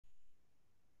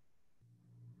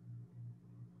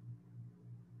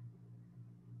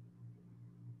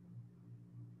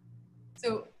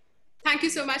So thank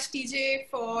you so much, TJ,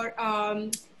 for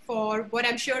what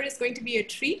I'm sure is going to be a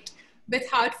treat.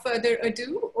 Without further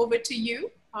ado, over to you.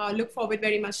 Look forward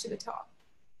very much to the talk.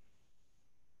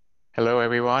 Hello,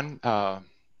 everyone.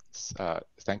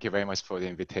 Thank you very much for the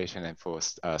invitation and for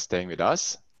staying with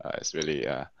us. It's really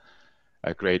a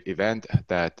great event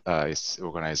that is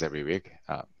organized every week.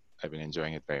 I've been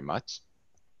enjoying it very much.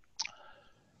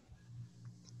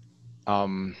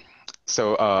 I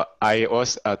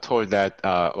was told that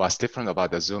what's different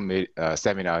about the Zoom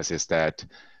seminars is that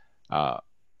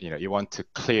you want to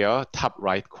clear top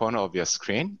right corner of your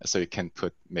screen so you can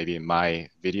put maybe my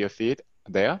video feed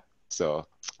there. So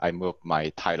I moved my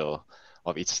title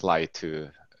of each slide to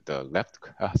the left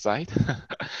side.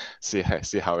 see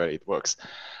how well it works.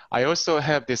 I also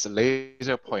have this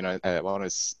laser pointer. I want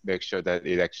to make sure that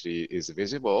it actually is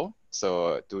visible.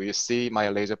 So do you see my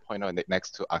laser pointer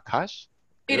next to Akash?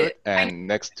 Good. And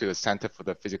next to Center for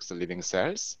the Physics of Living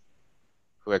Cells,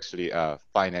 who actually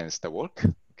finance the work.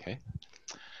 Okay.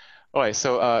 All right.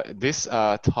 So this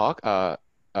talk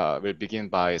will begin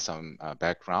by some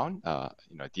background,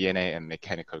 DNA and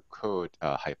mechanical code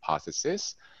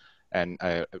hypothesis, and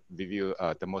I review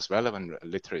the most relevant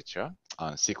literature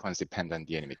on sequence-dependent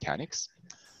DNA mechanics.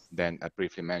 Then I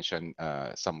briefly mention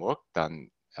some work done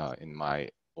in my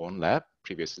own lab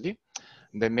previously.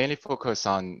 They mainly focus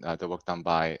on the work done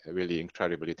by a really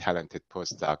incredibly talented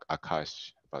postdoc,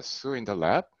 Akash Basu, in the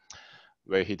lab,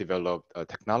 where he developed a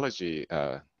technology,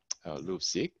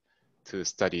 loop-seq, to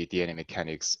study DNA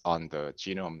mechanics on the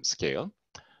genome scale,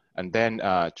 and then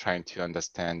trying to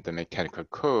understand the mechanical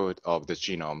code of the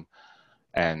genome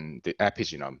and the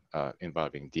epigenome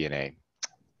involving DNA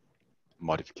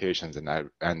modifications,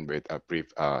 and with a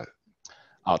brief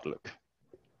outlook.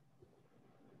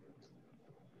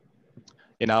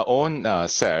 In our own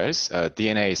cells,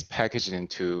 DNA is packaged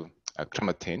into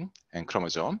chromatin and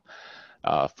chromosome,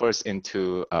 first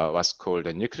into what's called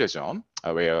a nucleosome,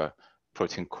 where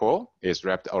protein core is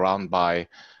wrapped around by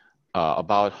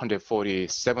about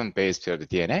 147 base pair of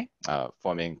DNA,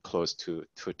 forming close to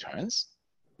 2 turns.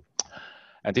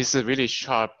 And this is a really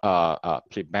sharp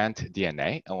bent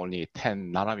DNA, only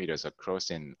 10 nanometers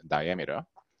across in diameter.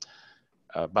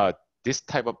 But this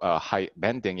type of high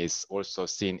bending is also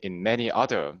seen in many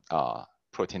other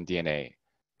protein DNA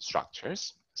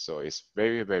structures. So it's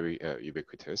very, very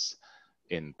ubiquitous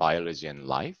in biology and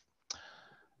life.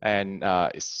 And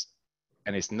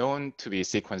it's known to be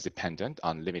sequence dependent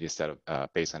on limited set of,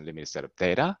 based on limited set of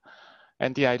data.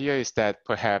 And the idea is that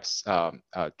perhaps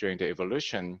during the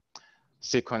evolution,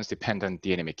 sequence-dependent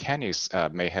DNA mechanics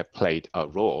may have played a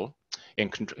role in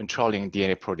controlling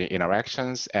DNA-protein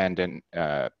interactions and then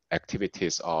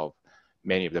activities of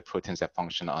many of the proteins that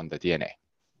function on the DNA.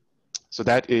 So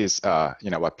that is,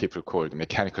 what people call the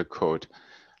mechanical code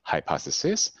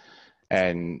hypothesis.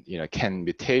 And can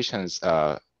mutations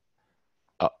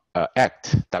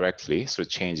act directly through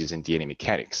changes in DNA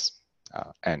mechanics?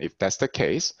 And if that's the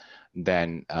case,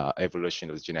 then evolution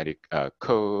of the genetic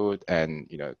code and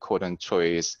codon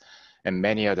choice and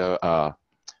many other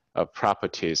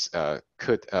properties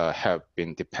could have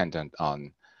been dependent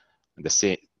on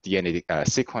the DNA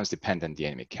sequence-dependent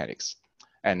DNA mechanics.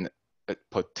 And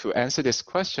to answer this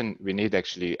question, we need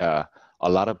actually a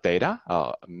lot of data,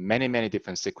 many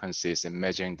different sequences in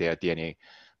measuring their DNA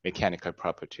mechanical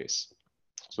properties.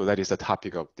 So that is the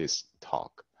topic of this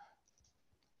talk.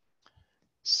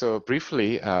 So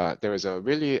briefly, there was a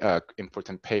really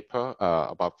important paper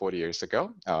about 40 years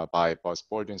ago by Buzz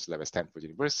Baldwin's lab at Stanford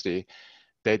University.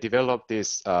 They developed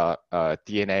this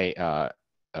DNA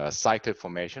cycle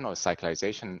formation or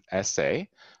cyclization assay,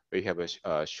 where you have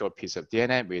a short piece of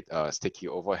DNA with sticky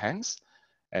overhangs,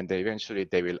 and they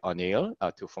will anneal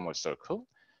to form a circle.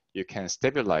 You can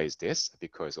stabilize this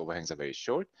because overhangs are very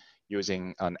short,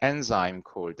 using an enzyme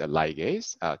called the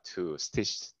ligase to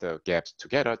stitch the gaps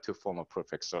together to form a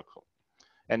perfect circle.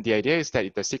 And the idea is that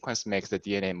if the sequence makes the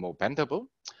DNA more bendable,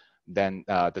 then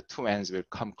the two ends will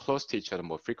come close to each other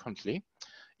more frequently,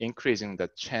 increasing the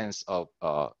chance of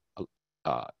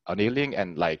annealing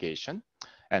and ligation.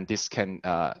 And this can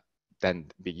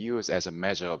then be used as a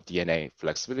measure of DNA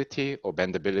flexibility or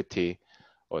bendability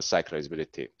or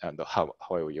cyclizability, and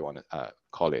however you want to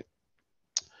call it.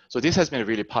 So this has been a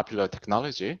really popular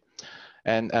technology.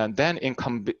 And then in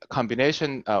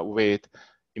combination with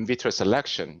in vitro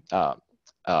selection,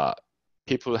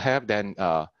 people have then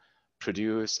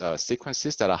produced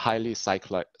sequences that are highly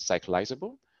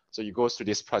cyclizable. So you go through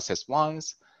this process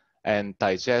once and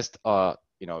digest,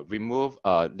 remove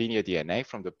linear DNA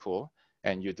from the pool,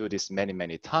 and you do this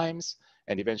many times,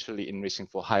 and eventually enriching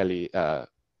for highly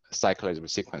cyclizable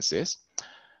sequences.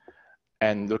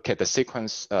 and look at the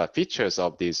sequence features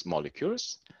of these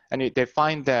molecules. And they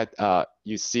find that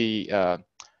you see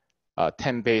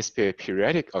 10 base pair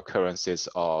periodic occurrences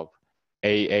of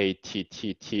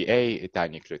AATTTA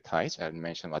dinucleotides. I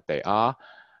mentioned what they are.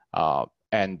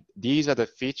 And these are the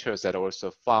features that are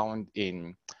also found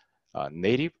in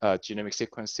native genomic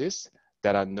sequences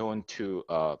that are known to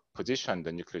position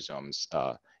the nucleosomes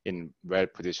in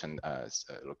well-positioned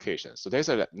locations. So there's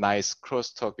a nice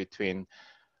crosstalk between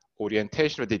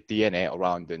orientation of the DNA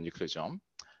around the nucleosome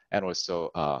and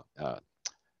also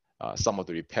some of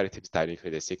the repetitive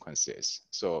dinucleotide sequences.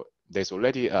 So there's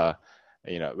already a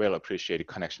well-appreciated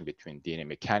connection between DNA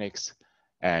mechanics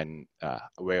and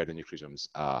where the nucleosomes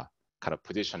are kind of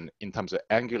positioned in terms of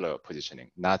angular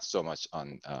positioning, not so much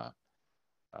on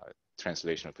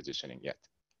translational positioning yet.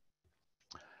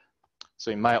 So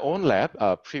in my own lab,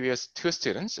 previous 2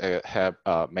 students have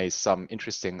made some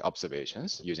interesting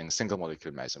observations using single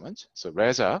molecule measurements. So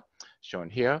Reza, shown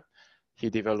here, he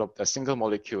developed a single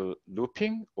molecule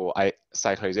looping or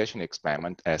cyclization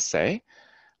experiment assay,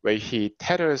 where he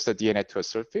tethers the DNA to a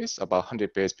surface about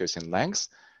 100 base pairs in length,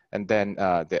 and then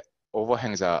the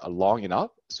overhangs are long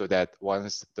enough so that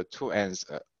once the 2 ends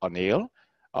anneal,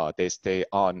 they stay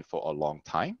on for a long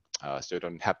time. So you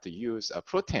don't have to use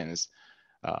proteins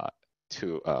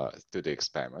to do the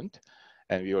experiment.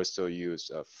 And we also use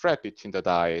a fret between the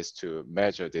dyes to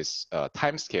measure this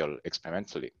time scale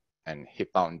experimentally. And he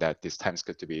found that this time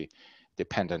scale to be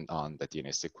dependent on the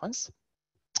DNA sequence.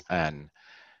 And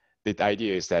the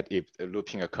idea is that if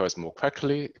looping occurs more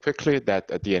quickly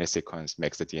that a DNA sequence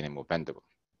makes the DNA more bendable.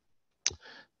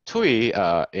 Tui,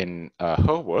 in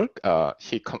her work,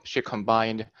 she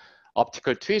combined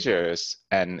optical tweezers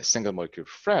and single molecule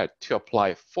fret to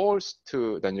apply force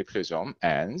to the nucleosome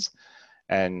ends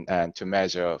and to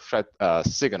measure fret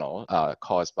signal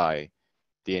caused by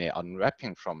DNA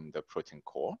unwrapping from the protein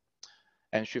core.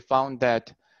 And she found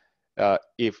that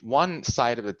if one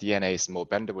side of the DNA is more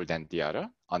bendable than the other,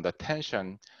 under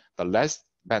tension, the less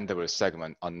bendable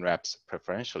segment unwraps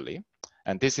preferentially.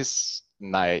 And this is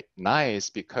nice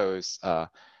because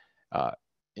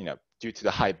due to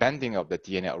the high bending of the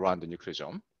DNA around the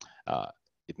nucleosome,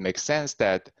 it makes sense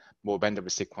that more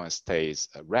bendable sequence stays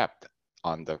wrapped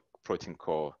on the protein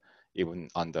core even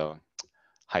under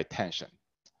high tension.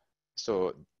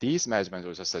 So these measurements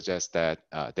also suggest that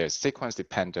there's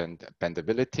sequence-dependent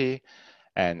bendability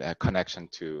and a connection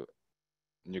to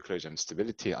nucleosome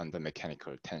stability under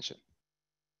mechanical tension.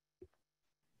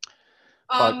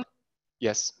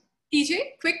 Yes.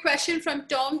 TJ, quick question from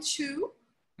Tom Chu.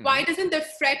 Why doesn't the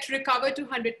fret recover to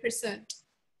 100%?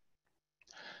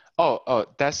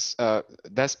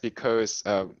 That's because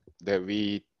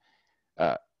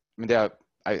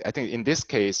I think in this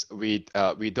case we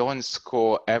don't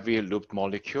score every looped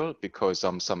molecule because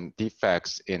some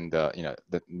defects in the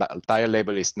the dial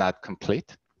label is not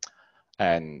complete,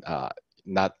 and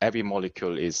not every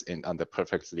molecule is under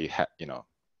perfectly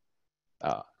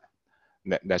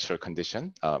natural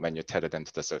condition when you tether them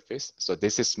to the surface. So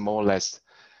this is more or less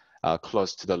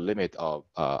close to the limit of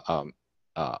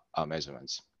our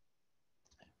measurements.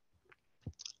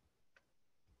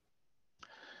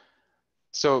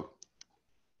 So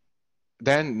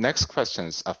then next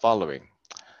questions are following.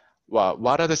 Well,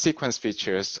 what are the sequence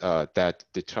features that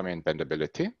determine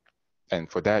bendability? And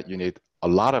for that, you need a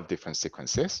lot of different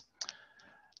sequences.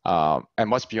 And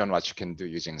much beyond what you can do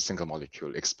using single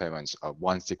molecule experiments of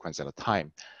one sequence at a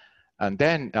time. And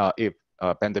then if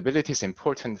bendability is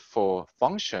important for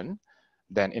function,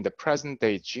 then in the present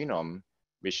day genome,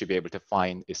 we should be able to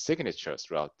find its signatures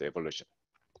throughout the evolution.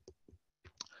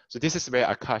 So this is where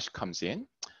Akash comes in.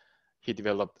 He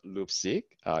developed loop-seq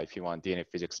if you want DNA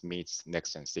physics meets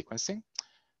next-gen sequencing.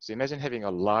 So imagine having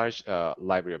a large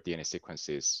library of DNA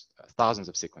sequences, thousands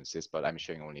of sequences, but I'm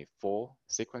showing only 4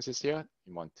 sequences here,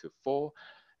 1 to 4,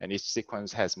 and each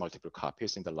sequence has multiple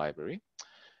copies in the library.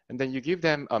 And then you give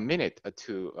them a minute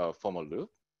to form a loop,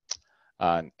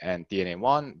 and DNA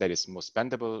 1 that is most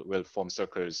bendable will form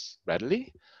circles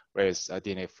readily, whereas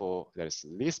DNA 4 that is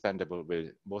least bendable will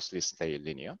mostly stay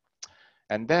linear.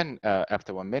 And then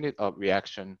after 1 minute of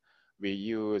reaction, we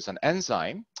use an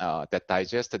enzyme that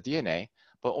digests the DNA,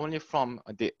 but only from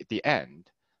the end.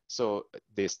 So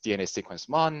this DNA sequence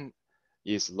 1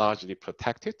 is largely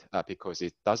protected because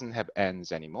it doesn't have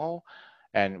ends anymore,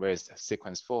 and whereas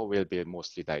sequence 4 will be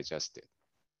mostly digested.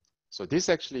 So this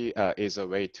actually is a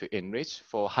way to enrich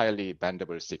for highly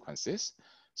bendable sequences.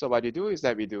 So what we do is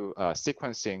that we do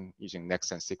sequencing using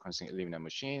next-gen sequencing Illumina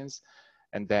machines,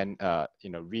 and then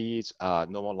reads are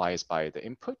normalized by the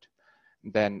input.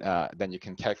 then you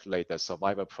can calculate the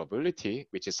survival probability,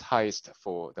 which is highest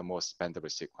for the most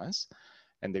bendable sequence.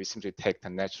 And then we simply take the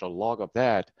natural log of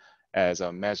that as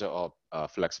a measure of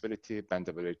flexibility,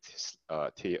 bendability,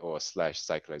 or /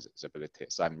 cyclizability.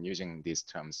 So I'm using these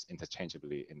terms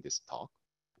interchangeably in this talk.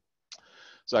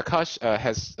 So Akash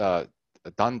has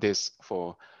done this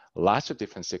for lots of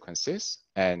different sequences.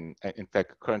 And in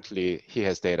fact, currently he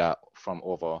has data from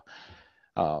over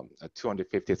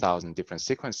 250,000 different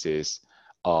sequences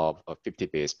of 50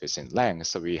 base pairs in length.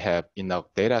 So we have enough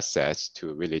data sets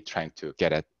to really trying to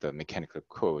get at the mechanical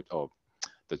code of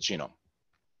the genome.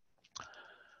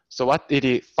 So what did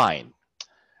he find?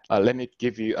 Let me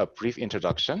give you a brief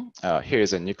introduction. Here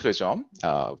is a nucleosome,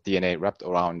 DNA wrapped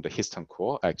around the histone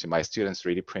core. Actually, my students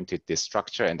really printed this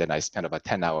structure, and then I spent about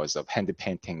 10 hours of hand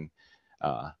painting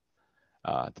the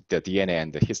DNA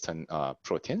and the histone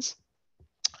proteins.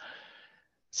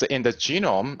 So in the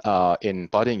genome, in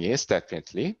budding yeast,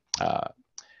 definitely,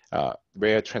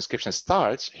 where transcription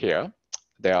starts here,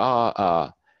 there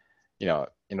are,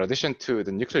 in addition to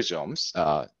the nucleosomes,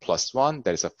 +1,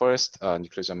 that is the first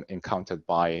nucleosome encountered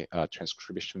by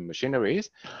transcription machineries,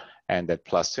 and that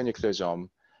 +2 nucleosome,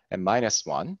 and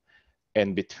 -1.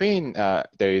 In between,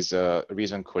 there is a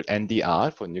region called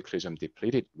NDR for nucleosome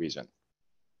depleted region.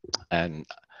 And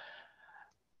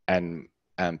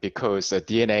because the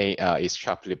DNA is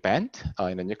sharply bent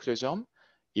in the nucleosome,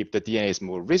 if the DNA is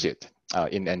more rigid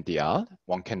in NDR,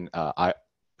 one can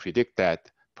predict that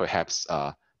perhaps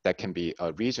that can be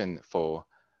a reason for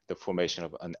the formation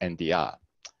of an NDR.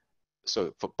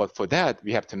 So, but for that,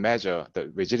 we have to measure the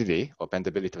rigidity or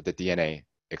bendability of the DNA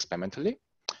experimentally.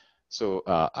 So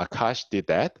Akash did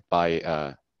that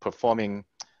by performing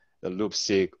the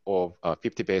loop-seq of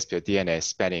 50 base pair DNA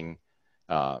spanning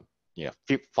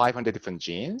 500 different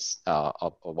genes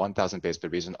of 1,000 base pair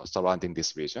region surrounding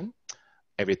this region,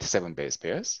 every 7 base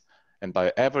pairs. And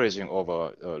by averaging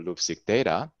over loop-seq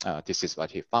data, this is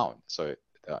what he found. So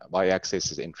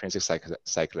y-axis is intrinsic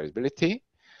cyclability,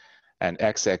 and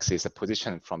x-axis is the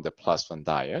position from the +1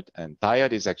 diode. And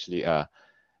diode is actually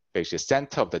basically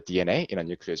center of the DNA in a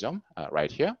nucleosome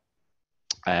right here.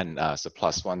 And so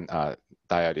 +1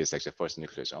 diode is actually first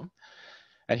nucleosome.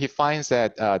 And he finds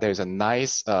that there's a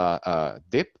nice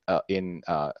dip in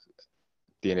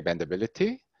DNA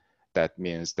bendability. That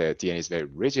means the DNA is very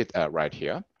rigid right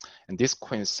here. And this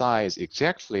coincides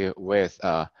exactly with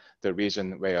the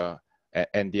region where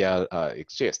NDR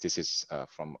exists. This is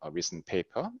from a recent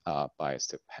paper by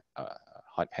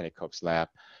Honeycomb's lab.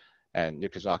 And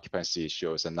nucleosome occupancy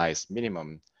shows a nice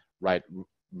minimum right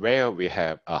where we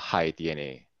have a high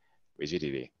DNA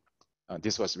rigidity.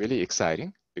 This was really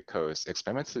exciting because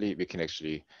experimentally we can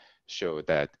actually show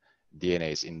that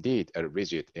DNA is indeed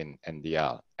rigid in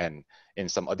NDR. And in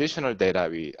some additional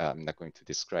data I'm not going to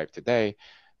describe today,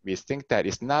 we think that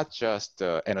it's not just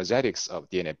the energetics of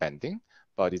DNA bending,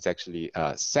 but it's actually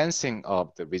sensing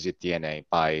of the rigid DNA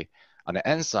by an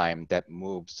enzyme that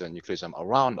moves the nucleosome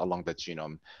around along the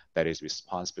genome that is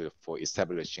responsible for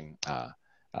establishing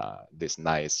this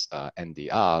nice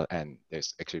NDR. And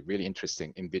there's actually really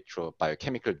interesting in vitro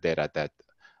biochemical data that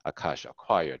Akash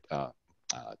acquired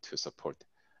to support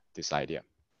this idea.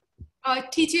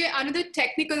 TJ, another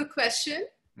technical question.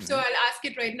 So I'll ask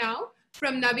it right now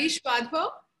from Navish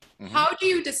Wadhwa. How do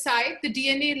you decide the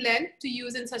DNA length to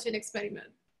use in such an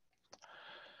experiment?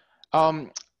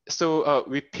 So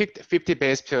we picked 50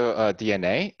 base pair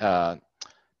DNA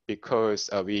because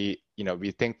we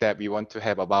think that we want to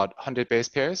have about 100 base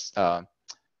pairs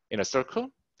in a circle,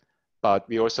 but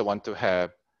we also want to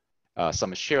have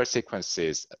some shared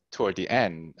sequences toward the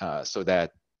end so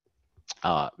that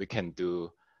we can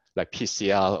do like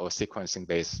PCL or sequencing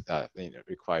based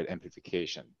required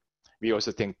amplification. We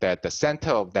also think that the center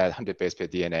of that 100 base pair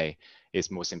DNA is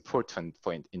most important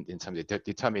for in terms of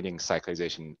determining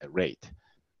cyclization rate.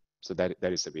 So that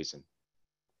is the reason.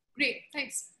 Great,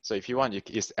 thanks. So if you want,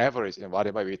 it's average, and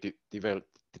whatever we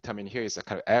determine here is a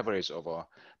kind of average over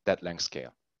that length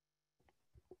scale.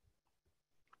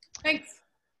 Thanks.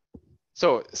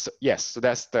 So yes, so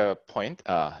that's the point.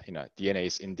 DNA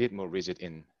is indeed more rigid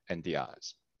in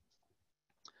NDRs.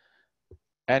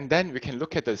 And then we can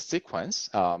look at the sequence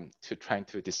to trying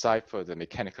to decipher the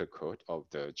mechanical code of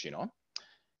the genome.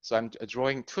 So I'm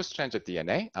drawing 2 strands of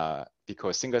DNA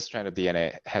because single strand of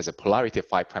DNA has a polarity of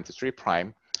 5' to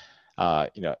 3'.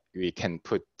 We can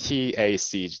put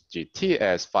TACGT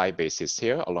as 5 bases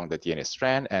here along the DNA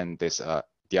strand, and this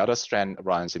the other strand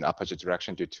runs in opposite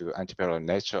direction due to antiparallel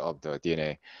nature of the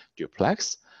DNA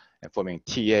duplex, and forming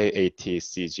TA, AT,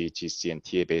 CG, GC, and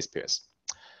TA base pairs.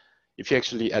 If you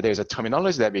actually, there's a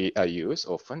terminology that we use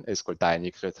often, it's called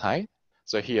dinucleotide.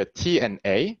 So here T and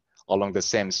A along the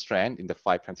same strand in the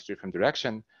 5' to 3'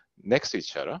 direction next to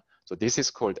each other. So this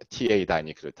is called TA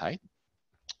dinucleotide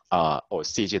or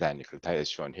CG dinucleotide as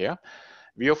shown here.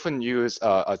 We often use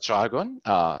a jargon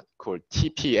called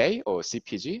TPA or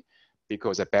CPG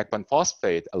because a backbone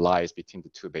phosphate lies between the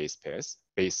two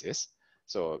bases.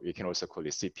 So we can also call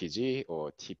it CPG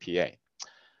or TPA.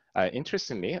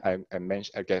 Interestingly,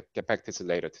 I'll get back to this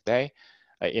later today.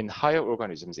 In higher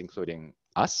organisms, including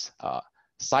us,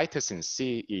 cytosine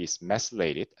C is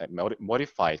methylated,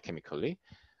 modified chemically,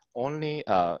 only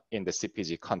in the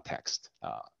CPG context.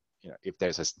 If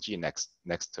there's a G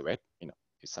next to it,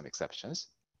 with some exceptions.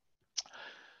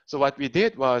 So what we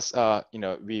did was,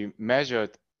 we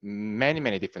measured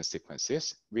many different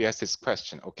sequences. We asked this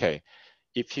question: okay,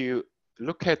 if you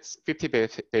look at 50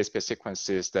 base pair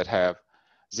sequences that have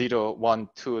 0, 1,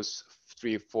 2,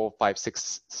 3, 4, 5,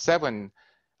 6, 7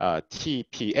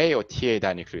 TPA or TA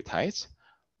dinucleotides,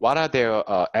 what are their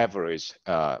average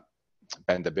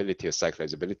bendability or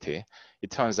cyclizability? It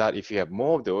turns out if you have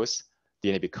more of those,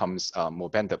 DNA becomes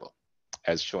more bendable,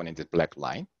 as shown in the black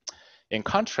line. In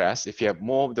contrast, if you have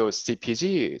more of those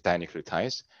CPG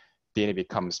dinucleotides, DNA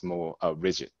becomes more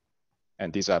rigid.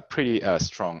 And these are pretty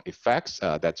strong effects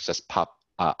that just pop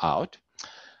out.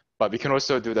 But we can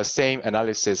also do the same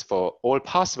analysis for all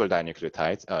possible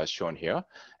dinucleotides shown here.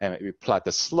 And we plot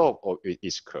the slope of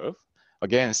each curve.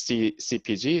 Again,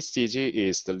 CPG, CG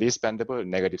is the least bendable,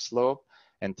 negative slope,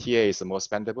 and TA is the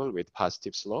most bendable with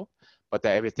positive slope, but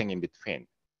everything in between.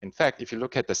 In fact, if you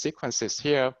look at the sequences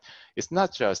here, it's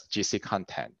not just GC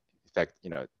content. In fact,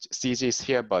 CG is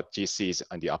here, but GC is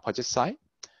on the opposite side.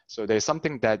 So there's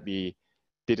something that we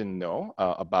didn't know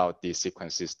about these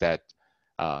sequences that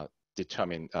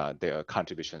determine their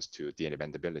contributions to DNA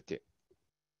bendability.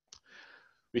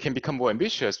 We can become more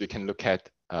ambitious. We can look at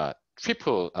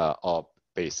triple of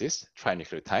bases,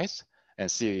 trinucleotides, and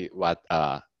see what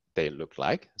they look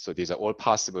like. So these are all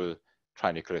possible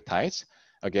trinucleotides.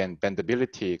 Again,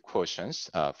 bendability quotients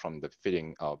from the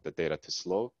fitting of the data to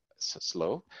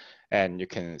slow. And you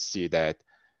can see that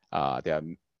there are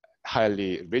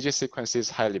highly rigid sequences,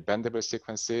 highly bendable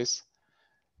sequences,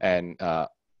 and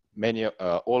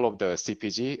all of the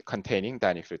CPG containing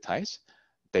dinucleotides,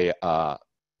 they are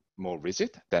more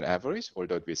rigid than average,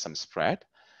 although with some spread.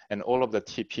 And all of the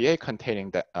TPA containing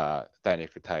the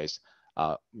dinucleotides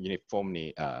are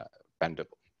uniformly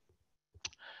bendable.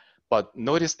 But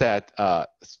notice that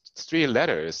 3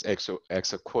 letters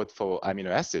actually code for amino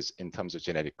acids in terms of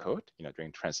genetic code,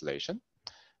 during translation.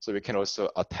 So we can also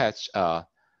attach a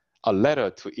letter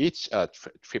to each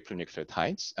triple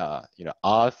nucleotides,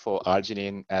 R for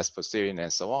arginine, S for serine,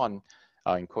 and so on,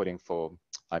 encoding for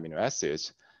amino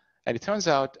acids. And it turns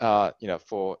out,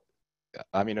 for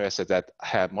amino acids that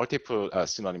have multiple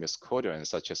synonymous codons,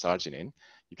 such as arginine,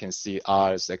 you can see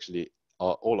R is actually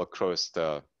all across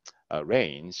the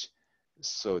range,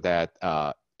 so that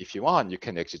if you want, you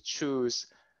can actually choose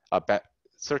a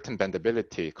certain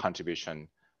bendability contribution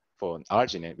for an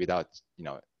arginine without,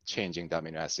 changing the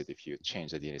amino acid if you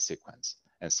change the DNA sequence,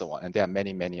 and so on. And there are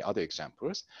many other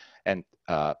examples. And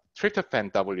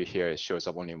tryptophan W here shows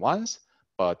up only once,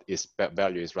 but its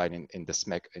value is right in the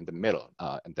smack in the middle,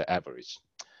 in the average.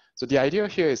 So the idea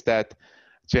here is that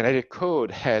genetic code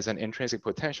has an intrinsic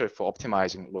potential for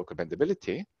optimizing local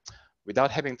bendability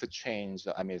without having to change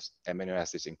the amino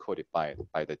acids encoded by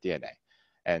the DNA.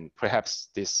 And perhaps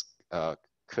this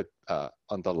could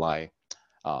underlie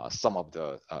some of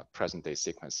the present-day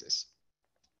sequences.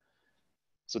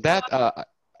 So that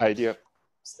idea.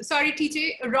 Sorry,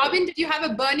 TJ. Robin, did you have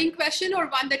a burning question or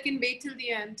one that can wait till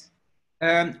the end?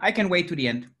 I can wait to the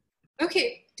end.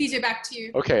 Okay, TJ, back to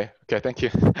you. Okay, thank you.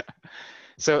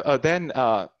 So then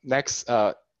next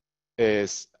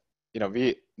is,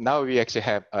 we actually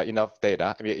have enough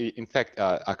data. In fact,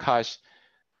 Akash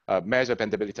measured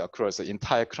bendability across the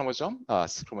entire chromosome,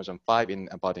 chromosome 5 in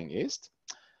budding yeast.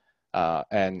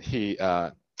 And he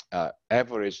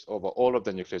averaged over all of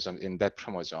the nucleosomes in that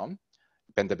chromosome,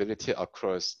 bendability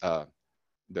across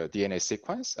the DNA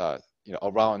sequence,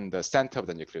 around the center of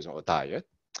the nucleosome or diet.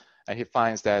 And he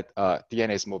finds that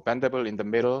DNA is more bendable in the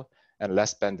middle and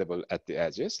less bendable at the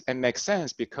edges. And makes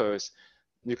sense because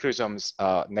nucleosomes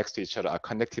next to each other are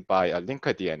connected by a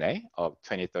linker DNA of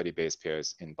 20-30 base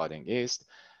pairs in budding yeast,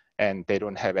 and they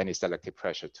don't have any selective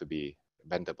pressure to be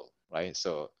bendable, right?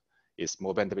 So it's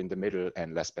more bendable in the middle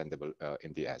and less bendable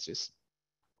in the edges.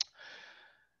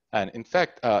 And in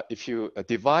fact, if you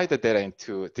divide the data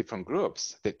into different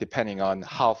groups, depending on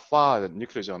how far the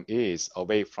nucleosome is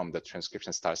away from the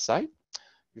transcription start site,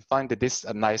 we find that this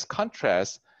nice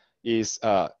contrast is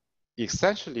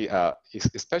essentially is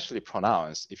especially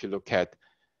pronounced if you look at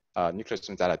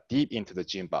nucleosomes that are deep into the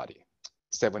gene body,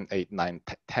 7, 8, 9,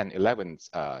 10, 11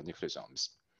 nucleosomes.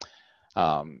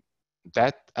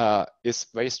 That is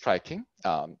very striking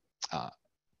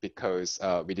because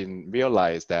we didn't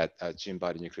realize that gene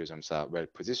body nucleosomes are well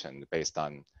positioned based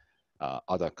on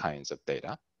other kinds of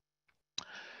data.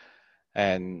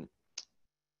 And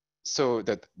so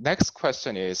the next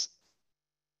question is,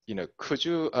 could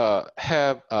you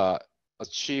have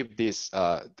achieved this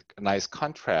nice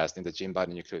contrast in the gene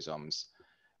body nucleosomes,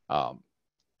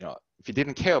 if you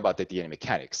didn't care about the DNA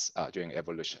mechanics during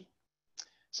evolution?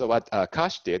 So what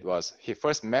Akash did was he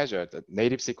first measured the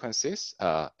native sequences,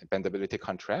 bendability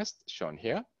contrast shown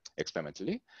here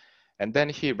experimentally, and then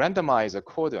he randomized the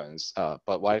codons,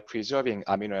 but while preserving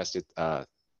amino acid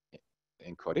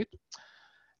encoded,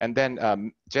 and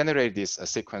then generate this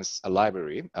sequence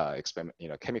library experiment,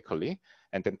 chemically,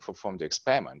 and then perform the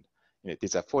experiment.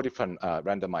 These are 4 different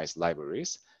randomized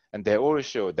libraries, and they all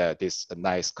show that this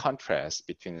nice contrast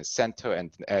between the center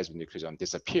and the edge of the nucleosome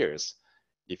disappears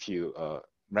if you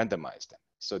randomize them.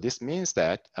 So this means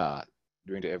that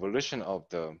during the evolution of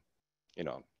the,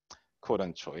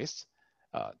 codon choice,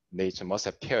 nature must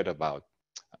have cared about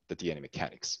the DNA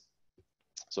mechanics.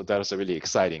 So that was a really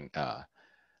exciting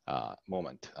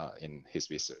moment in his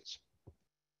research.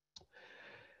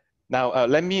 Now,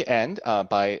 let me end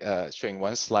by showing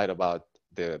one slide about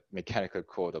the mechanical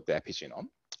code of the epigenome.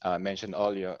 I mentioned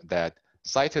earlier that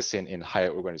cytosine in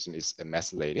higher organisms is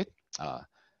methylated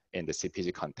in the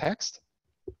CPG context,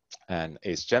 and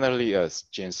it's generally a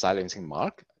gene silencing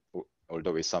mark,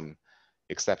 although with some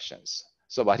exceptions.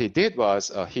 So what he did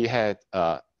was he had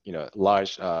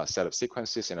large set of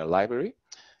sequences in a library,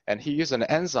 and he used an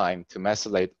enzyme to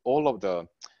methylate all of the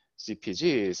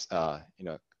CPGs,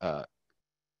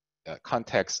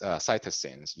 context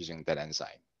cytosines using that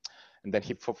enzyme. And then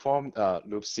he performed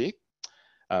loop-seq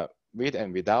with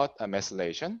and without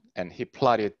methylation, and he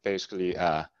plotted basically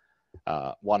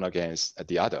one against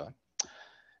the other.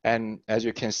 And as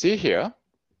you can see here,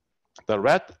 the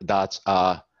red dots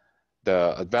are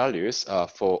the values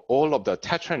for all of the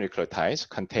tetranucleotides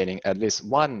containing at least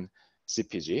one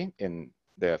CPG in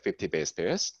the 50 base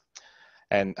pairs.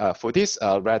 And for this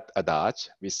red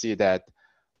dots, we see that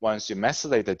once you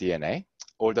methylate the DNA,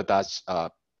 all the dots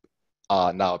are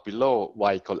now below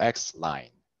y=x line,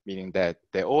 meaning that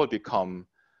they all become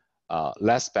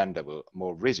less bendable,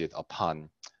 more rigid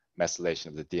upon methylation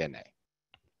of the DNA.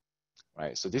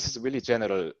 Right, so this is a really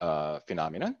general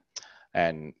phenomenon,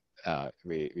 and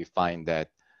we find that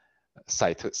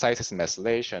cytosine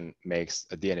methylation makes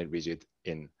a DNA rigid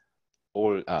in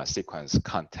all sequence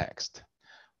context.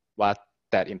 What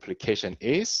that implication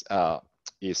is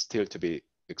still to be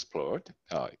explored.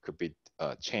 It could be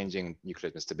changing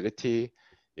nucleotide stability.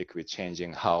 It could be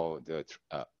changing how the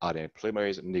RNA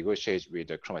polymerase negotiates with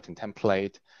the chromatin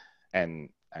template, and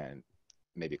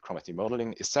maybe chromatin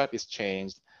modeling itself is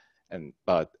changed.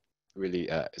 But really,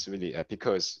 it's really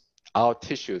because our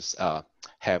tissues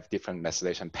have different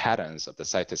methylation patterns of the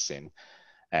cytosine,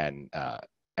 and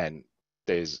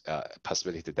there's a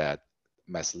possibility that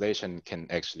methylation can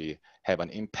actually have an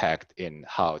impact in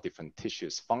how different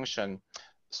tissues function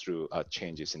through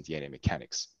changes in DNA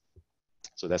mechanics.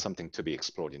 So that's something to be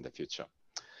explored in the future.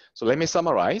 So let me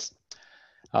summarize.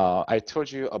 I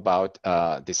told you about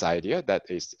this idea that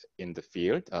is in the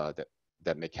field,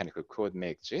 that mechanical code may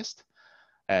exist.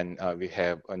 And we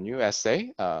have a new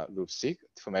assay, loop-seq,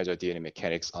 to measure DNA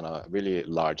mechanics on a really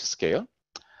large scale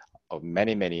of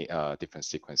many, many different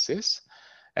sequences.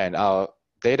 And our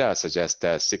data suggests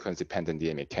that sequence-dependent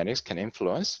DNA mechanics can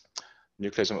influence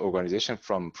nucleosome organization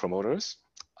from promoters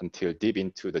until deep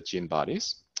into the gene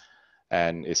bodies.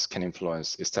 And it can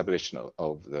influence establishment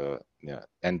of the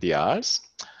NDRs,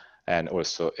 and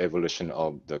also evolution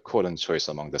of the codon choice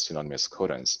among the synonymous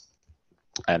codons.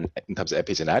 And in terms of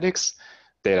epigenetics,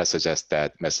 data suggests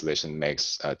that methylation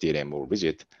makes DNA more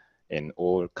rigid in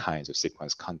all kinds of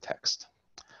sequence context.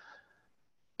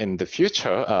 In the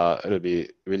future, it'll be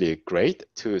really great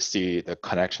to see the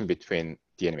connection between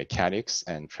DNA mechanics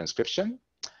and transcription,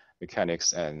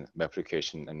 mechanics and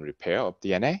replication and repair of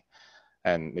DNA,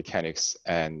 and mechanics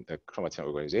and chromatin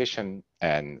organization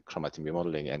and chromatin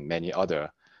remodeling and many other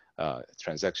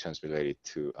transactions related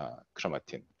to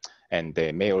chromatin. And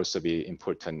there may also be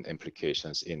important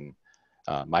implications in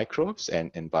microbes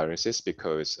and in viruses,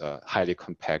 because highly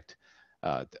compact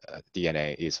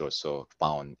DNA is also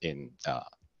found in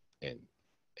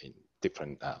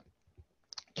different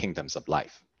kingdoms of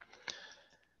life.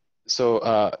 So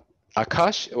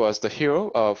Akash was the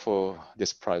hero for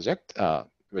this project,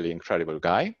 really incredible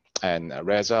guy. and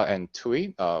Reza and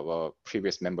Tui were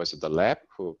previous members of the lab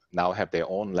who now have their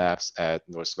own labs at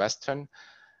Northwestern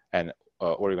and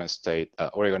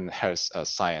Oregon Health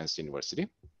Science University.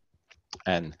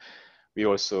 And we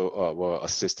also were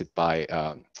assisted by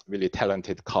really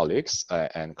talented colleagues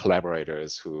and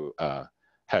collaborators who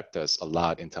helped us a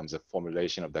lot in terms of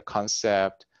formulation of the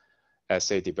concept,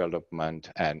 assay development,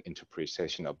 and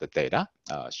interpretation of the data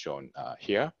shown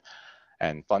here.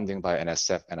 And funding by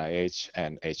NSF, NIH,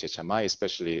 and HHMI,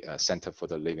 especially Center for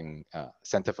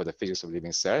the Physics of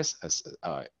Living Cells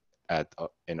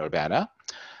in Urbana,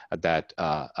 that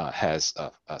has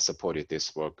supported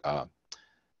this work in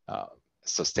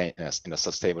a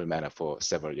sustainable manner for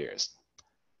several years.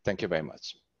 Thank you very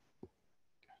much.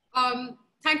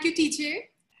 Thank you, TJ.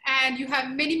 And you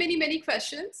have many, many, many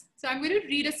questions. So I'm going to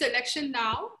read a selection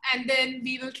now, and then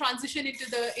we will transition into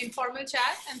the informal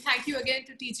chat. And thank you again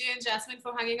to TJ and Jasmine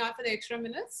for hanging out for the extra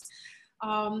minutes.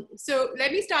 So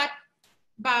let me start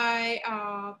by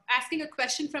asking a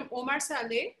question from Omar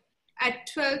Saleh at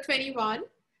 12:21.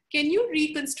 Can you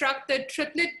reconstruct the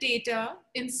triplet data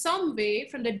in some way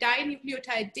from the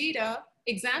dinucleotide data,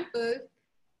 example,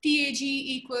 TAG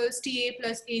equals TA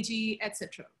plus AG,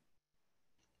 etc.?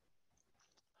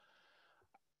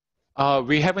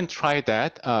 We haven't tried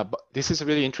that, but this is a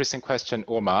really interesting question,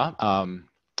 Omar.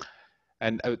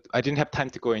 And I didn't have time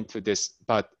to go into this,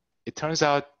 but it turns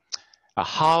out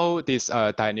how these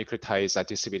dinucleotides are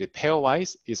distributed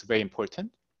pairwise is very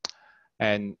important.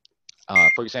 And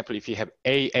for example, if you have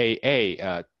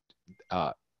AAA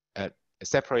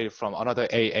separated from another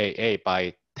AAA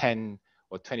by 10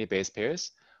 or 20 base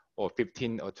pairs, or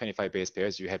 15 or 25 base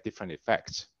pairs, you have different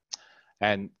effects.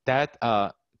 And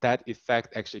that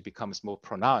effect actually becomes more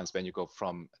pronounced when you go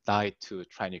from di to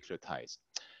trinucleotides.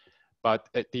 But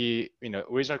the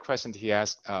original question he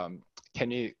asked,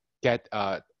 can you get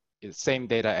the same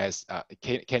data as,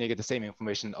 can you get the same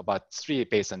information about 3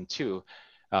 based on 2?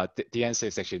 The answer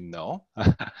is actually no.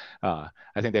 I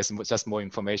think there's just more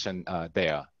information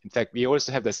there. In fact, we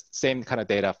also have the same kind of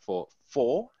data for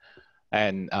 4.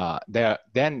 And there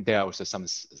are also some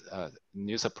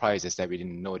new surprises that we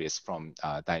didn't notice from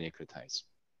dinucleotides.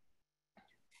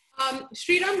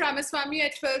 Sriram Ramaswamy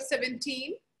at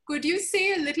 12:17. Could you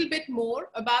say a little bit more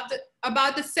about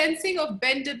the sensing of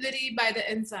bendability by the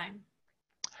enzyme?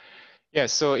 Yeah,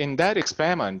 so in that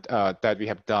experiment that we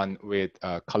have done with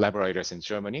collaborators in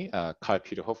Germany,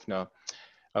 Karl-Peter Hofner,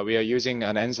 we are using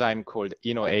an enzyme called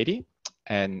ENO80,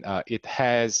 and it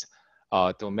has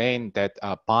a domain that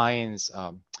binds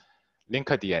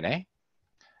linker DNA.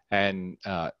 And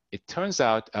it turns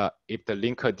out if the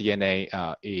linker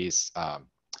DNA is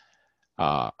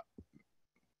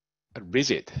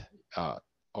rigid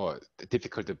or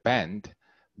difficult to bend,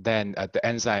 then the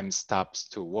enzyme stops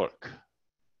to work,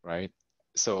 right?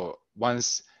 So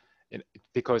once,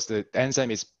 because the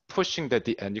enzyme is pushing the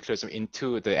nucleosome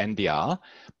into the NDR,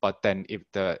 but then if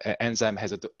the enzyme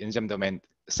has an enzyme domain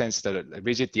sense the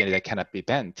rigid DNA that cannot be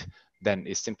bent, then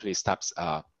it simply stops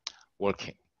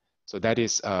working. So that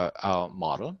is our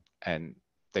model. And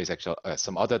there's actually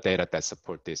some other data that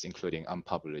support this, including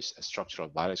unpublished structural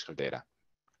biological data.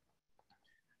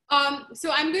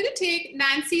 So I'm going to take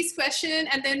Nancy's question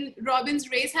and then Robin's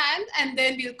raise hand, and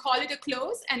then we'll call it a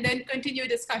close and then continue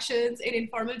discussions in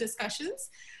informal discussions.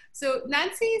 So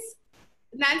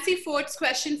Nancy Ford's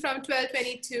question from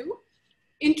 1222,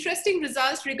 interesting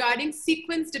results regarding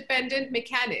sequence-dependent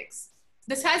mechanics.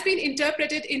 This has been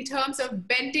interpreted in terms of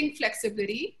bending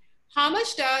flexibility. How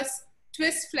much does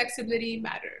twist flexibility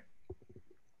matter?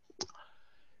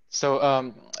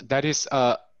 So that is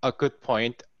a good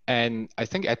point. And I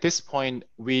think at this point,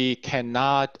 we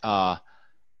cannot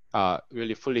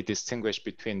really fully distinguish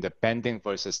between the bending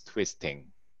versus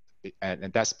twisting.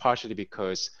 And that's partially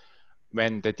because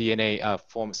when the DNA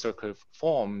circle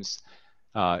forms,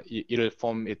 it'll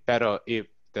form it better if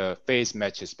the phase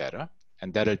matches better.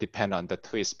 And that'll depend on the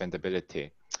twist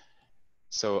bendability.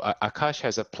 So Akash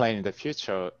has a plan in the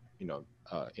future,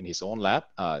 in his own lab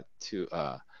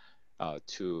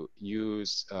to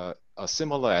use a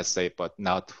similar assay, but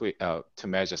now to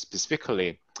measure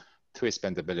specifically twist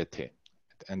bendability.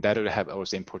 And that will have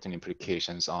also important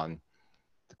implications on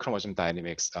the chromosome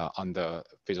dynamics on the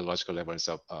physiological levels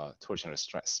of torsional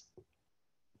stress.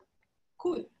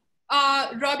 Cool.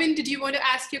 Robin, did you want to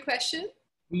ask your question?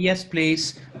 Yes,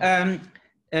 please.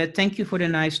 Thank you for the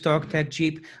nice talk,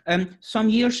 Taekjip. Some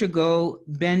years ago,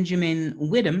 Benjamin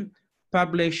Widom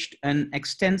published an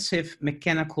extensive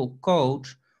mechanical code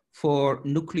for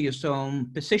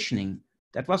nucleosome positioning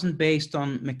that wasn't based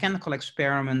on mechanical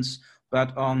experiments,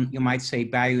 but on, you might say,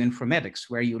 bioinformatics,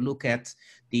 where you look at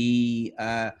the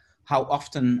how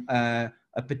often a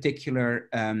particular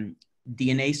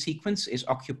DNA sequence is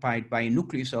occupied by a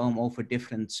nucleosome over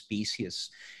different species.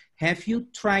 Have you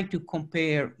tried to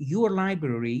compare your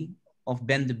library of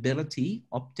bendability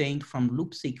obtained from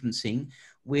loop sequencing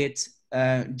with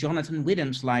Jonathan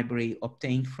Widham's library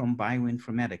obtained from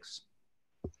bioinformatics?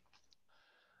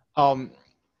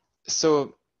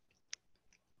 So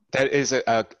that is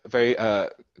a very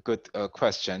good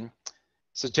question.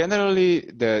 So generally,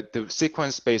 the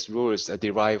sequence-based rules are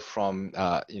derived from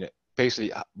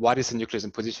basically what is the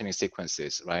nucleosome positioning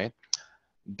sequences, right?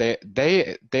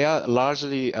 They are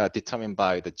largely determined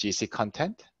by the GC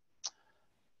content,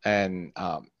 and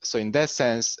so in that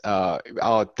sense,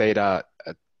 our data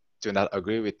do not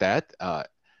agree with that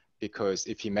because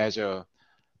if you measure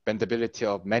bendability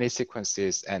of many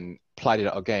sequences and plot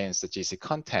it against the GC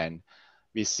content,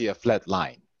 we see a flat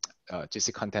line.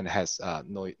 GC content has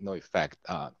no effect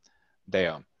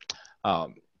there.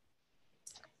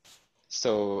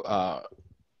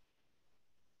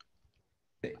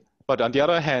 But on the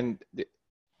other hand,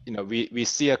 we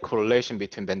see a correlation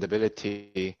between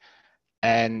bendability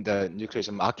and the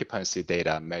nucleosome occupancy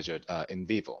data measured in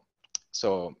vivo.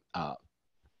 So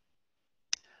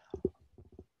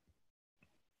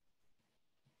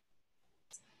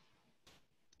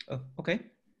okay.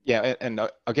 Yeah, and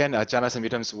again, Jonathan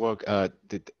Widham's work,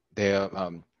 they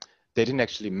didn't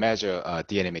actually measure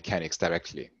DNA mechanics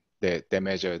directly. They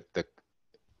measured the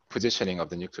positioning of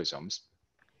the nucleosomes.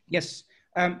 Yes,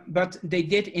 but they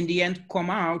did in the end come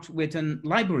out with a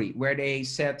library where they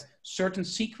said certain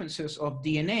sequences of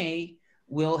DNA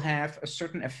will have a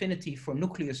certain affinity for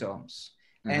nucleosomes.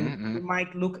 And you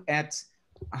might look at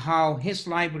how his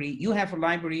library, you have a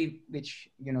library which,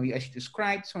 as you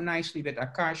described so nicely with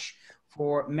Akash,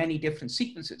 for many different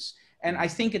sequences. And I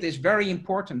think it is very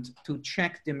important to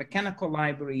check the mechanical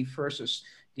library versus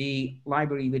the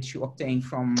library which you obtain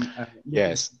from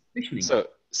yes. So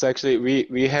actually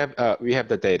we have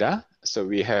the data. So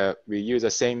we use the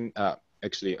same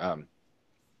actually a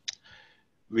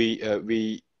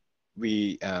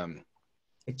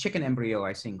chicken embryo,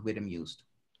 I think Widham used.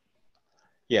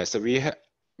 Yeah, so we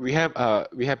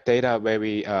have data where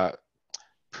we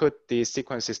put these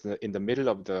sequences in the middle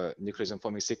of the nucleosome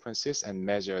forming sequences and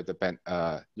measure the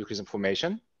nucleosome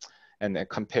formation and then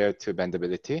compare to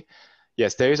bendability.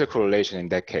 Yes, there is a correlation in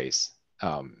that case.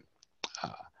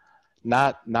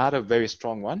 Not a very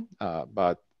strong one,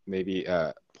 but maybe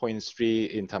 0.3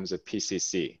 in terms of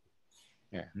PCC.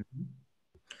 Yeah.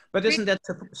 But isn't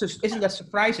that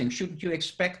surprising? Shouldn't you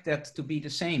expect that to be the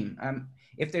same?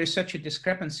 If there's such a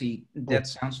discrepancy, that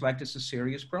sounds like it's a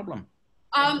serious problem.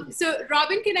 So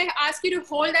Robin, can I ask you to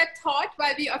hold that thought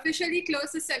while we officially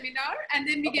close the seminar, and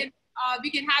then we can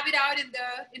have it out in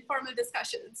the informal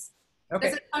discussions. Okay.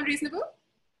 Does it sound reasonable?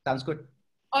 Sounds good.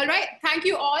 All right. Thank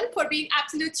you all for being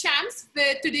absolute champs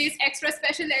with today's extra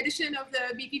special edition of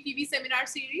the BPPB seminar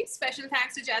series. Special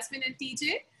thanks to Jasmine and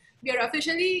TJ. We are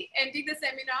officially ending the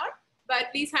seminar,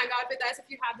 but please hang out with us if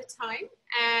you have the time,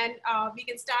 and we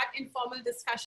can start informal discussion.